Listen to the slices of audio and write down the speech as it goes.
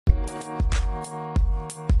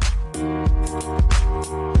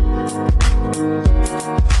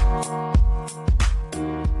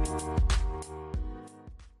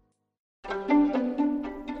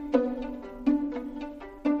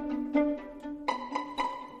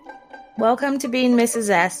Welcome to Being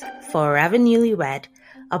Mrs. S, Forever Newlywed,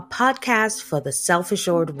 a podcast for the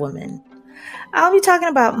self-assured woman. I'll be talking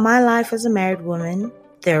about my life as a married woman.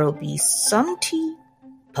 There will be some tea,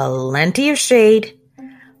 plenty of shade,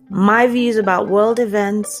 my views about world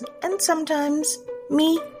events, and sometimes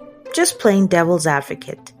me just playing devil's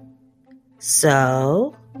advocate.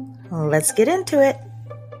 So, let's get into it.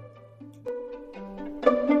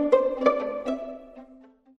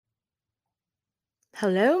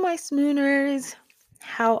 Hello, my Smooners.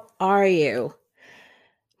 How are you?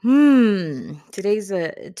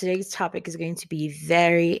 Today's topic is going to be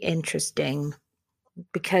very interesting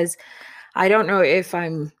because I don't know if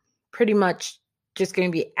I'm pretty much just going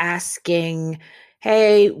to be asking,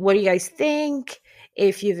 hey, what do you guys think?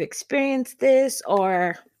 If you've experienced this,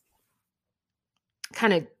 or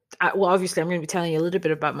kind of, well, obviously I'm going to be telling you a little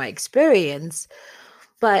bit about my experience,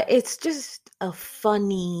 but it's just a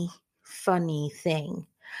funny thing.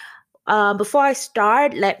 Before I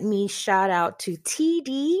start, let me shout out to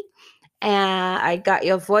TD. And I got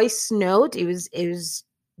your voice note. It was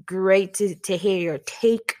great to hear your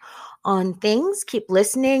take on things. Keep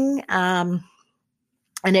listening.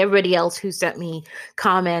 And everybody else who sent me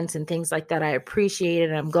comments and things like that, I appreciate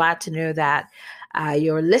it. I'm glad to know that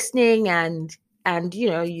you're listening and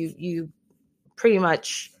you pretty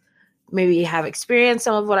much maybe have experienced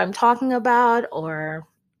some of what I'm talking about, or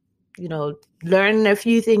learn a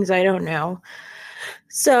few things I don't know.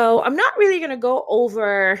 So I'm not really going to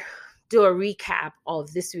do a recap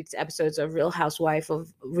of this week's episodes of Real Housewives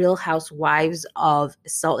of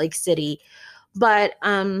Salt Lake City, but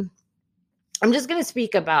I'm just going to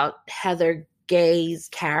speak about Heather Gay's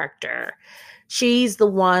character. She's the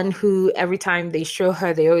one who, every time they show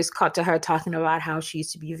her, they always cut to her talking about how she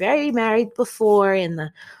used to be very married before in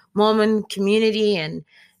the Mormon community, and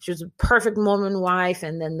she was a perfect Mormon wife.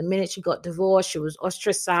 And then the minute she got divorced, she was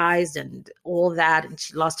ostracized and all that. And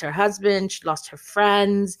she lost her husband, she lost her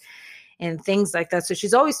friends and things like that. So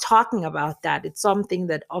she's always talking about that. It's something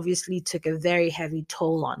that obviously took a very heavy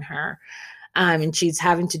toll on her. And she's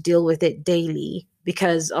having to deal with it daily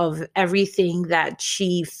because of everything that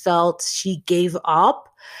she felt she gave up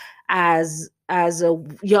as a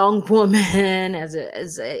young woman,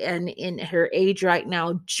 and in her age right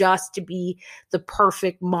now, just to be the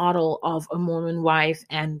perfect model of a Mormon wife,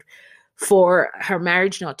 and for her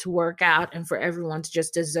marriage not to work out, and for everyone to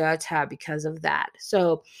just desert her because of that.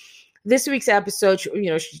 So this week's episode,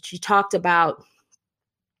 she talked about,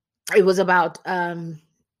 it was about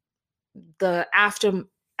the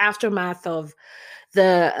aftermath of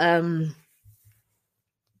the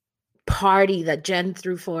party that Jen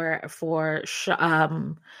threw for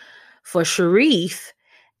Sharrieff,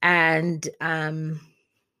 and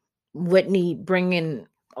Whitney bringing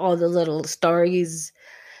all the little stories,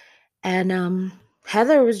 and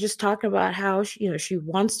Heather was just talking about how she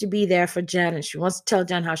wants to be there for Jen, and she wants to tell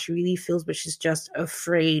Jen how she really feels, but she's just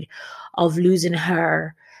afraid of losing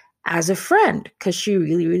her as a friend because she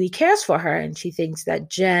really, really cares for her, and she thinks that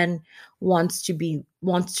Jen wants to be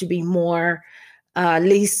more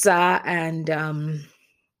Lisa and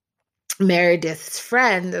Meredith's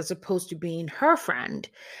friend, as opposed to being her friend,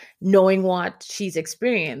 knowing what she's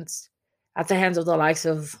experienced at the hands of the likes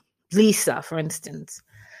of Lisa, for instance.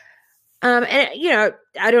 And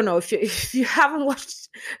I don't know if you haven't watched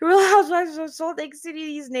Real Housewives of Salt Lake City,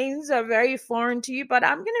 these names are very foreign to you, but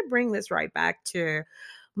I'm gonna bring this right back to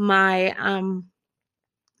my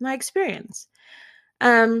my experience.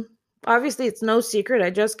 Obviously it's no secret, I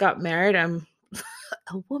just got married. I'm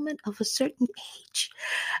a woman of a certain age.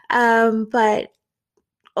 But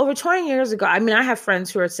over 20 years ago, I have friends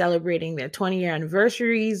who are celebrating their 20-year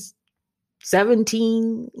anniversaries,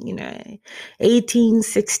 17, 18,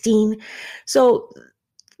 16. So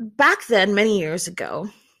back then, many years ago,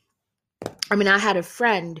 I had a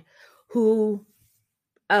friend who,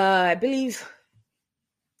 I believe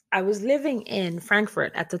I was living in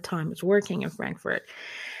Frankfurt at the time, I was working in Frankfurt.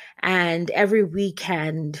 And every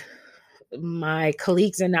weekend, my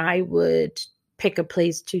colleagues and I would pick a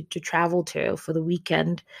place to travel to for the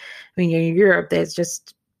weekend. In Europe, there's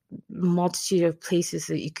just a multitude of places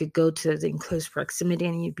that you could go to in close proximity,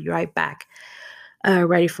 and you'd be right back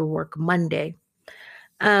ready for work Monday.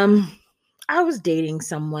 I was dating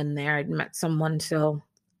someone there. I'd met someone. So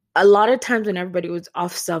a lot of times when everybody was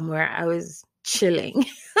off somewhere, I was chilling.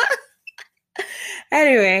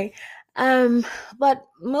 Anyway, but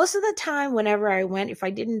most of the time, whenever I went, if I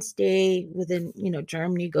didn't stay within,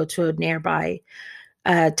 Germany, go to a nearby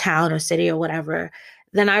town or city or whatever,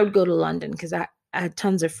 then I would go to London because I had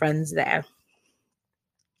tons of friends there.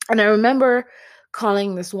 And I remember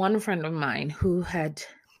calling this one friend of mine who had,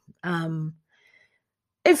 in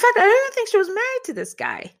fact, I don't think she was married to this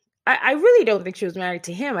guy. I really don't think she was married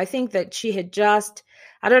to him. I think that she had just,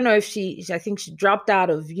 I don't know if I think she dropped out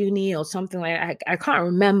of uni or something like that. I can't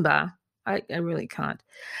remember. I really can't.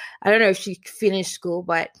 I don't know if she finished school,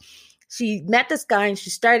 but she met this guy and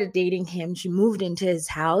she started dating him. She moved into his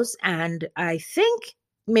house, and I think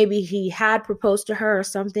maybe he had proposed to her or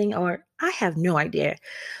something, or I have no idea.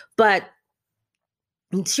 But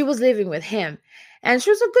she was living with him, and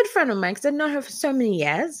she was a good friend of mine because I'd known her for so many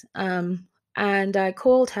years. And I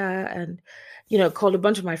called her and, called a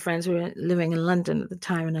bunch of my friends who were living in London at the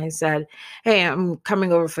time, and I said, "Hey, I'm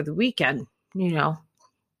coming over for the weekend,"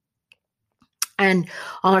 And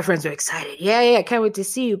all my friends were excited. Yeah, I can't wait to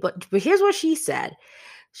see you. But here's what she said.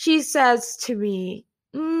 She says to me,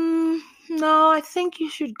 "No, I think you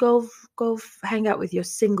should go hang out with your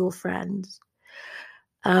single friends."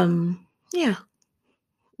 Yeah.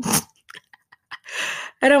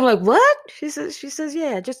 And I'm like, "What?" She says,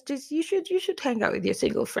 "Yeah, just you should hang out with your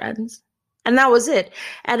single friends." And that was it.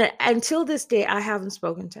 And until this day, I haven't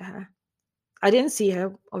spoken to her. I didn't see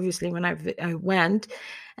her, obviously, when I went,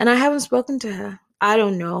 and I haven't spoken to her. I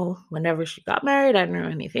don't know whenever she got married. I don't know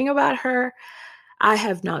anything about her. I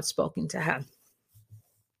have not spoken to her.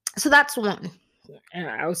 So that's one.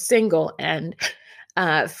 I was single, and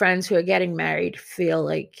friends who are getting married feel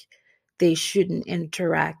like they shouldn't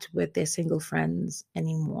interact with their single friends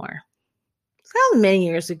anymore. So that was many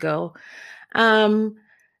years ago.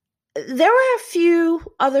 There were a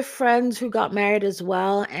few other friends who got married as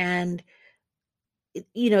well, and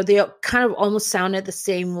they kind of almost sounded the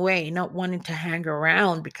same way, not wanting to hang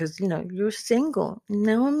around because, you're single.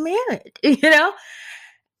 Now I'm married,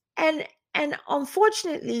 And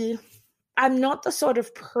unfortunately, I'm not the sort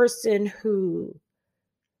of person who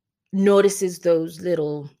notices those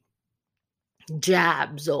little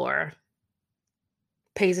jabs or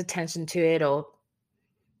pays attention to it or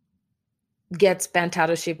gets bent out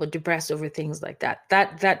of shape or depressed over things like that.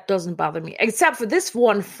 That doesn't bother me, except for this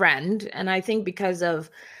one friend. And I think because of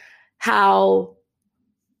how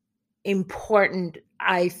important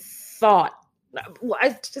I thought,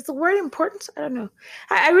 is the word importance? I don't know.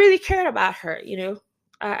 I really cared about her.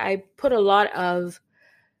 I put a lot of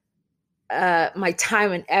my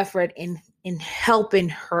time and effort in helping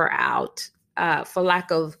her out, for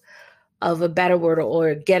lack of a better word,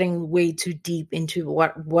 or getting way too deep into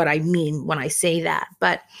what I mean when I say that.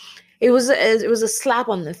 But it was a slap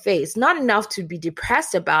on the face. Not enough to be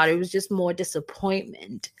depressed about it. It was just more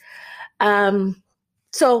disappointment.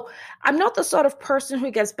 So I'm not the sort of person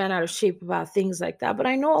who gets bent out of shape about things like that, but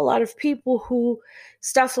I know a lot of people who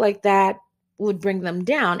stuff like that would bring them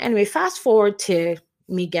down. Anyway, fast forward to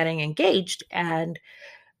me getting engaged, and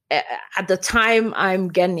at the time I'm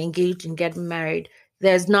getting engaged and getting married,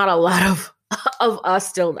 there's not a lot of us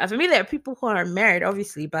still. I mean, there are people who are married,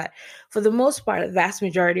 obviously, but for the most part, the vast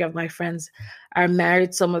majority of my friends are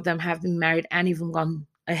married. Some of them have been married and even gone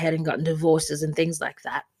ahead and gotten divorces and things like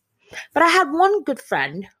that. But I had one good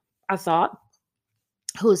friend, I thought,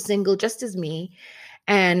 who was single just as me.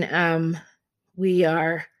 And we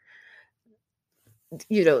are,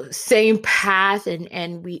 same path,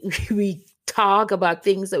 and we talk about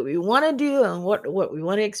things that we want to do and what we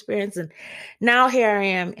want to experience. And now here I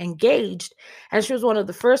am engaged. And she was one of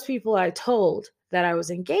the first people I told that I was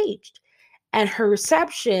engaged. And her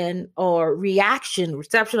reception of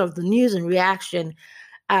the news and reaction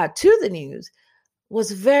to the news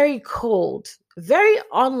was very cold, very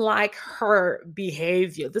unlike her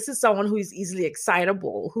behavior. This is someone who is easily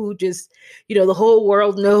excitable, who just, the whole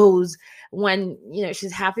world knows when,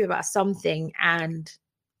 she's happy about something, and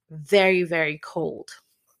very, very cold.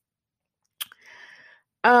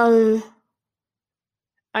 I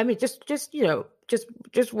mean, just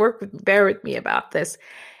bear with me about this.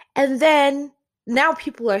 And then now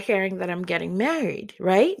people are hearing that I'm getting married,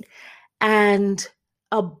 right? And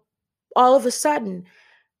all of a sudden,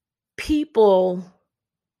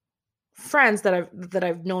 friends that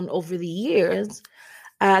I've known over the years,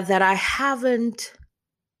 that I haven't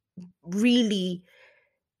really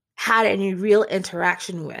had any real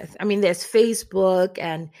interaction with. I mean, there's Facebook,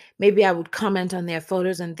 and maybe I would comment on their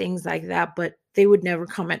photos and things like that, but they would never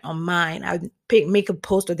comment on mine. I would make a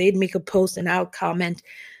post, or they'd make a post and I would comment.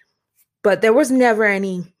 But there was never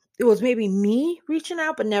any. It was maybe me reaching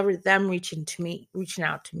out, but never them reaching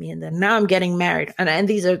out to me. And then now I'm getting married, and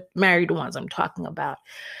these are married ones I'm talking about.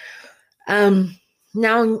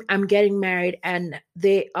 Now I'm getting married, and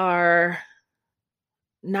they are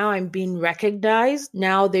now I'm being recognized.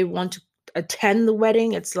 Now they want to attend the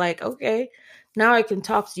wedding. It's like, okay, now I can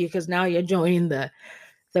talk to you because now you're joining the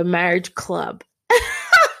marriage club. And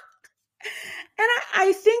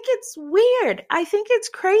I think it's weird. I think it's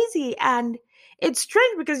crazy. And it's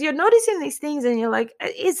strange because you're noticing these things and you're like,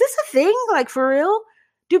 is this a thing? Like, for real?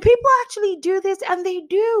 Do people actually do this? And they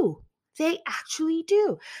do. They actually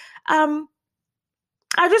do. I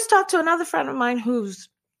just talked to another friend of mine who's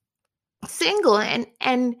single,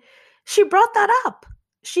 and she brought that up.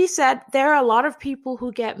 She said there are a lot of people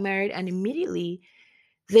who get married and immediately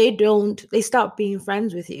they stop being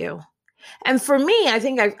friends with you. And for me, I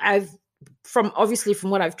think I've from obviously from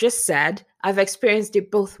what I've just said, I've experienced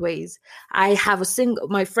it both ways. I have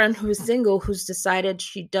my friend who is single who's decided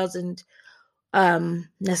she doesn't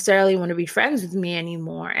necessarily want to be friends with me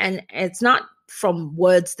anymore. And it's not from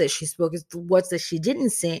words that she spoke, it's the words that she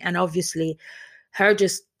didn't say. And obviously her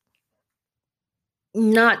just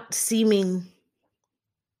not seeming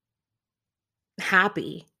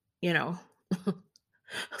happy,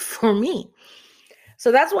 for me.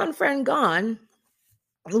 So that's one friend gone.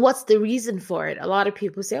 What's the reason for it? A lot of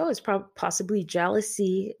people say, oh, it's possibly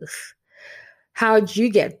jealousy. How'd you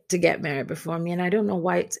get to get married before me? And I don't know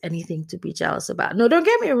why it's anything to be jealous about. No, don't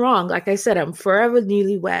get me wrong. Like I said, I'm forever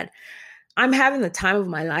newlywed. I'm having the time of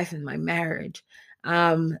my life in my marriage.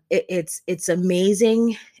 It's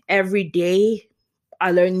amazing. Every day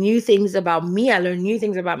I learn new things about me. I learn new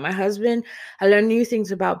things about my husband. I learn new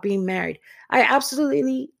things about being married. I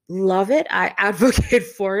absolutely love it. I advocate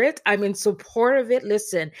for it. I'm in support of it.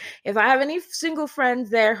 Listen, if I have any single friends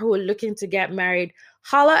there who are looking to get married,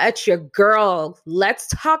 holla at your girl. Let's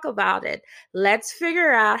talk about it. Let's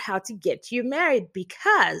figure out how to get you married,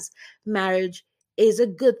 because marriage is a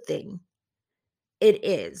good thing. It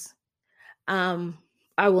is. I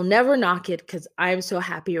will never knock it because I'm so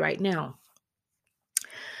happy right now.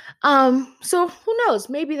 So who knows?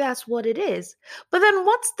 Maybe that's what it is. But then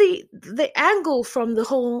what's the angle from the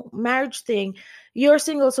whole marriage thing? You're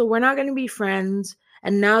single, so we're not going to be friends.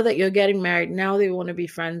 And now that you're getting married, now they want to be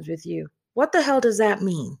friends with you. What the hell does that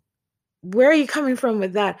mean? Where are you coming from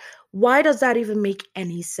with that? Why does that even make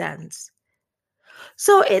any sense?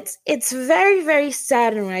 So it's very, very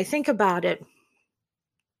sad. And when I think about it,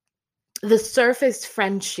 the surface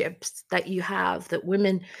friendships that you have, that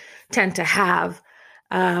women tend to have,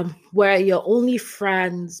 where you're only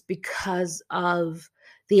friends because of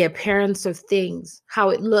the appearance of things, how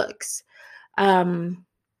it looks. I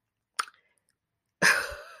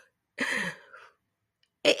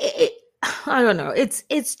don't know.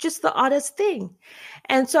 It's just the oddest thing.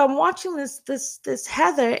 And so I'm watching this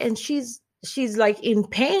Heather, and she's like in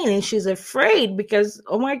pain and she's afraid because,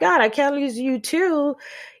 oh my God, I can't lose you too.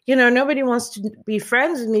 Nobody wants to be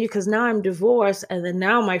friends with me because now I'm divorced. And then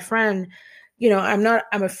now my friend,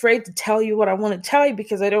 I'm afraid to tell you what I want to tell you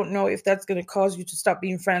because I don't know if that's going to cause you to stop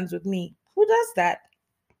being friends with me. Who does that?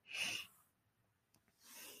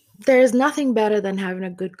 There's nothing better than having a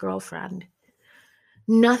good girlfriend.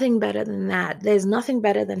 Nothing better than that. There's nothing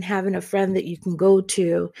better than having a friend that you can go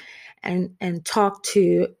to and talk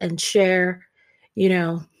to and share,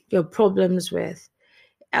 your problems with.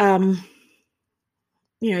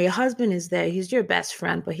 Your husband is there. He's your best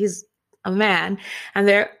friend, but he's a man. And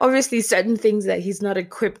there are obviously certain things that he's not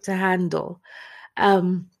equipped to handle.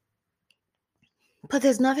 But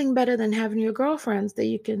there's nothing better than having your girlfriends that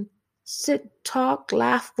you can sit, talk,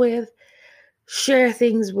 laugh with, share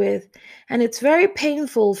things with. And it's very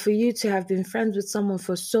painful for you to have been friends with someone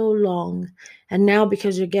for so long, and now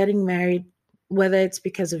because you're getting married, whether it's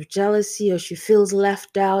because of jealousy or she feels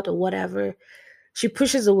left out or whatever, she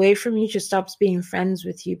pushes away from you. She stops being friends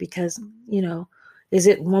with you because, is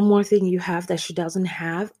it one more thing you have that she doesn't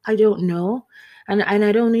have? I don't know. And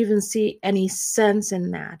I don't even see any sense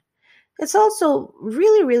in that. It's also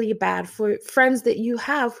really, really bad for friends that you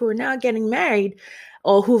have who are now getting married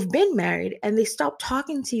or who've been married, and they stop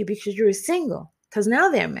talking to you because you're single, because now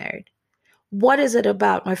they're married. What is it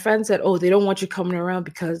about? My friend said, oh, they don't want you coming around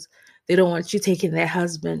because they don't want you taking their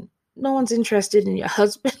husband. No one's interested in your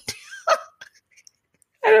husband.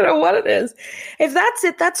 I don't know what it is. If that's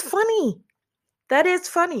it, that's funny. That is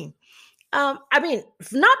funny.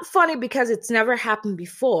 Not funny because it's never happened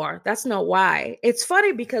before. That's not why. It's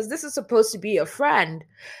funny because this is supposed to be a friend.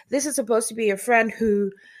 This is supposed to be a friend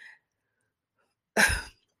who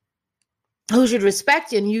should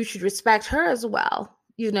respect you, and you should respect her as well,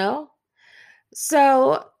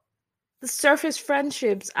 So the surface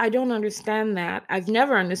friendships, I don't understand that. I've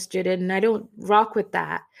never understood it, and I don't rock with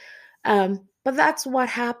that. But that's what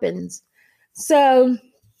happens. So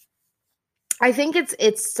I think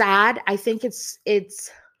it's sad. I think it's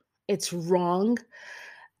wrong.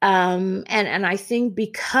 And I think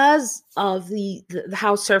because of the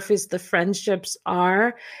how surface the friendships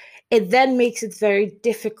are, it then makes it very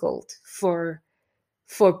difficult for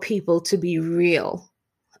people to be real.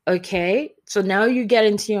 Okay, so now you get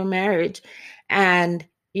into your marriage and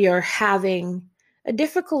you're having a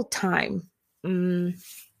difficult time. Mm,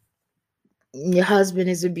 your husband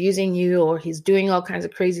is abusing you, or he's doing all kinds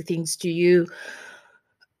of crazy things to you.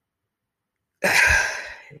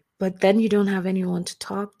 But then you don't have anyone to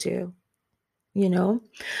talk to. You know,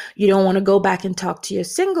 you don't want to go back and talk to your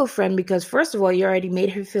single friend because, first of all, you already made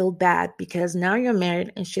her feel bad because now you're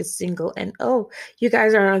married and she's single, and oh, you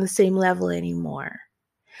guys aren't on the same level anymore.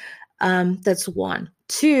 That's one.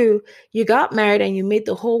 Two, you got married and you made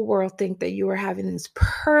the whole world think that you were having this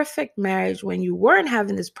perfect marriage when you weren't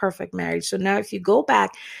having this perfect marriage. So now, if you go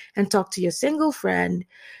back and talk to your single friend,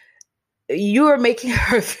 you are making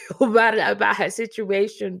her feel bad about her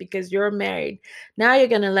situation because you're married. Now you're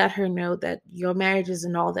gonna let her know that your marriage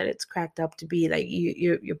isn't all that it's cracked up to be. Like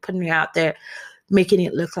you're putting it out there, making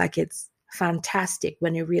it look like it's fantastic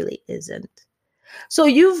when it really isn't. So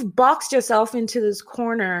you've boxed yourself into this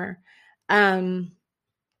corner, and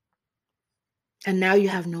now you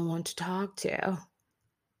have no one to talk to.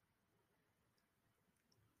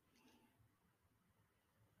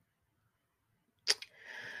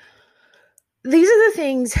 These are the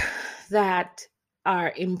things that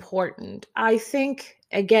are important. I think,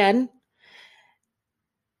 again,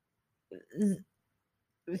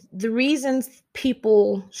 the reasons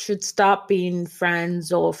people should stop being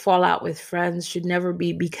friends or fall out with friends should never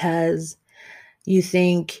be because you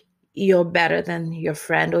think you're better than your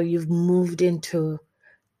friend or you've moved into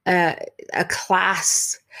a, a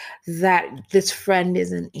class that this friend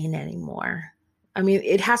isn't in anymore. I mean,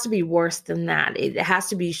 it has to be worse than that. It has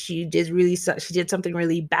to be she did something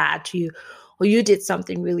really bad to you, or you did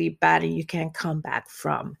something really bad and you can't come back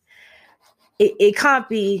from. It can't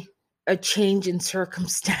be a change in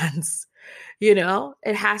circumstance.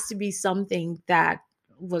 It has to be something that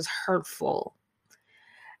was hurtful.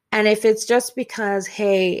 And if it's just because,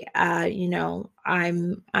 hey, I'm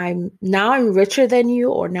richer than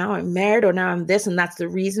you, or now I'm married, or now I'm this, and that's the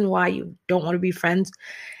reason why you don't want to be friends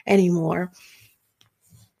anymore,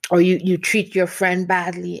 or you treat your friend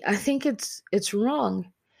badly, I think it's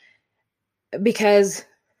wrong, because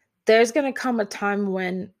there's gonna come a time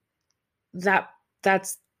when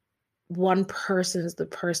that's one person is the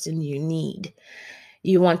person you need.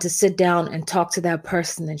 You want to sit down and talk to that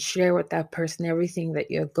person and share with that person everything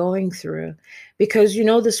that you're going through, because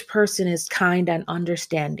this person is kind and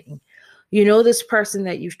understanding. This person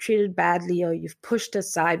that you've treated badly or you've pushed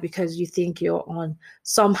aside because you think you're on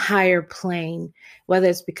some higher plane, whether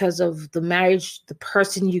it's because of the marriage, the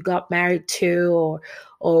person you got married to,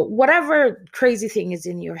 or whatever crazy thing is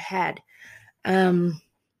in your head. That's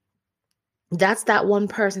that one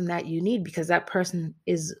person that you need, because that person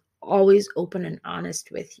is always open and honest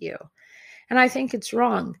with you. And I think it's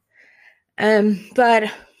wrong. But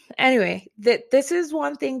anyway, this is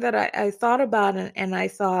one thing that I thought about, and I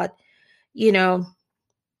thought, a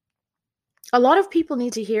lot of people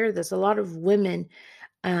need to hear this. A lot of women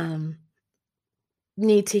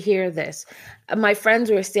need to hear this. My friends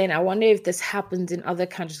were saying, I wonder if this happens in other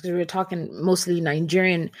countries, because we were talking mostly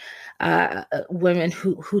Nigerian women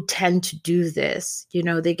who tend to do this.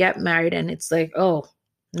 They get married and it's like, oh,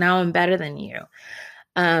 now I'm better than you.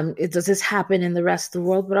 Does this happen in the rest of the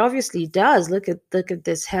world? But obviously it does. Look at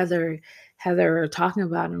this Heather talking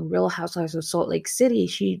about in Real Housewives of Salt Lake City.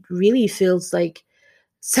 She really feels like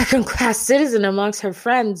second-class citizen amongst her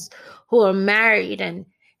friends who are married and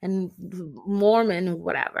Mormon or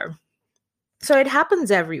whatever. So it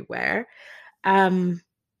happens everywhere.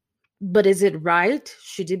 But is it right?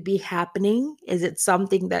 Should it be happening? Is it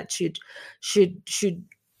something that should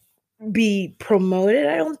be promoted?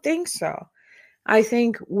 I don't think so. I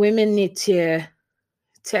think women need to,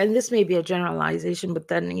 and this may be a generalization, but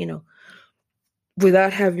then,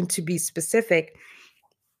 without having to be specific,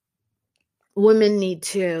 women need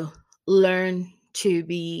to learn to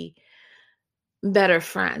be better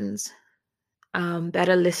friends,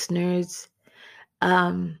 better listeners.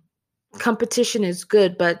 Competition is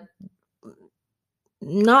good, but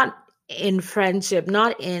not in friendship,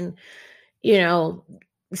 not in,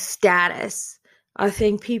 status. I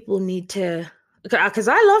think people need to, because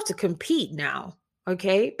I love to compete now,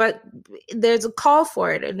 okay? But there's a call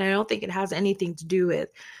for it, and I don't think it has anything to do with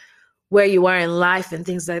where you are in life and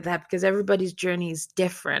things like that, because everybody's journey is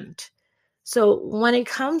different. So when it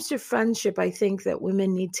comes to friendship, I think that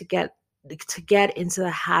women need to get into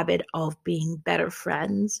the habit of being better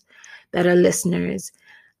friends, better listeners,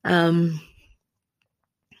 and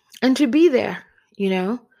to be there,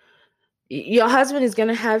 your husband is going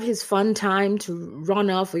to have his fun time to run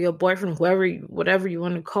off, or your boyfriend, whoever, whatever you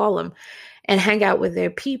want to call him, and hang out with their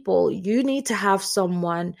people. You need to have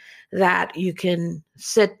someone that you can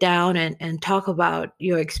sit down and talk about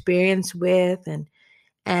your experience with,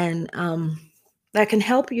 and that can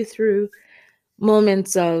help you through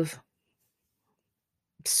moments of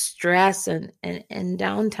stress and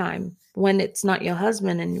downtime when it's not your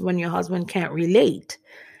husband and when your husband can't relate.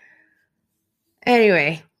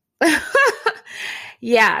 Anyway,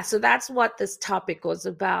 yeah, so that's what this topic was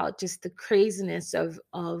about, just the craziness of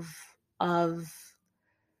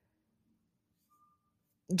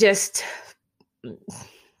just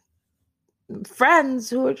friends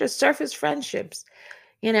who are just surface friendships,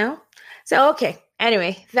 you know? So okay,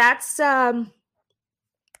 anyway, that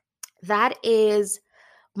is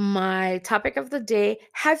my topic of the day.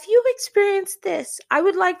 Have you experienced this? I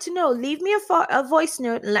would like to know. Leave me a voice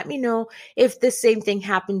note and let me know if the same thing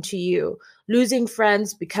happened to you. Losing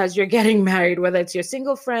friends because you're getting married, whether it's your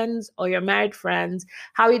single friends or your married friends,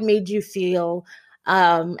 how it made you feel,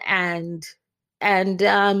 and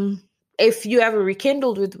if you ever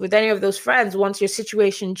rekindled with any of those friends once your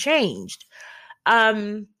situation changed.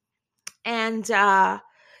 And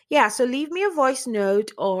yeah, so leave me a voice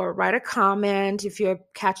note or write a comment if you're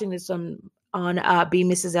catching this on Be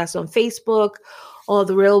Mrs. S on Facebook, or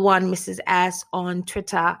The Real One Mrs. S on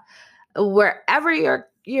Twitter. Wherever you're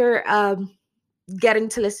getting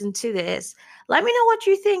to listen to this, let me know what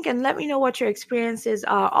you think and let me know what your experiences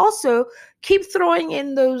are. Also, keep throwing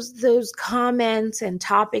in those comments and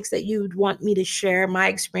topics that you would want me to share my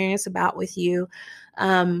experience about with you.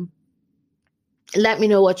 Let me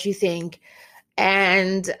know what you think.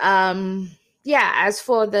 And yeah, as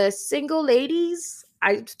for the single ladies,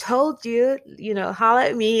 I told you, holler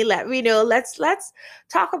at me, let me know. Let's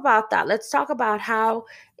talk about that. Let's talk about how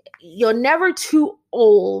you're never too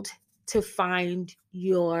old to find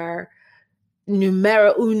your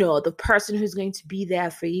numero uno, the person who's going to be there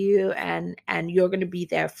for you, and you're going to be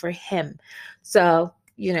there for him. So,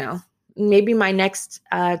 maybe my next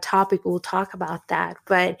topic will talk about that.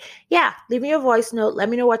 But yeah, leave me a voice note. Let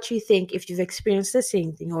me know what you think, if you've experienced the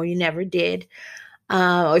same thing or you never did,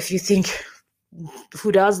 or if you think,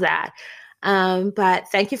 who does that? But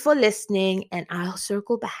thank you for listening, and I'll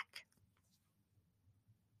circle back.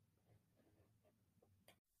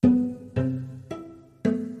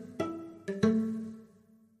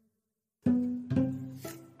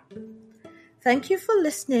 Thank you for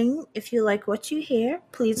listening. If you like what you hear,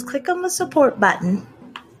 please click on the support button.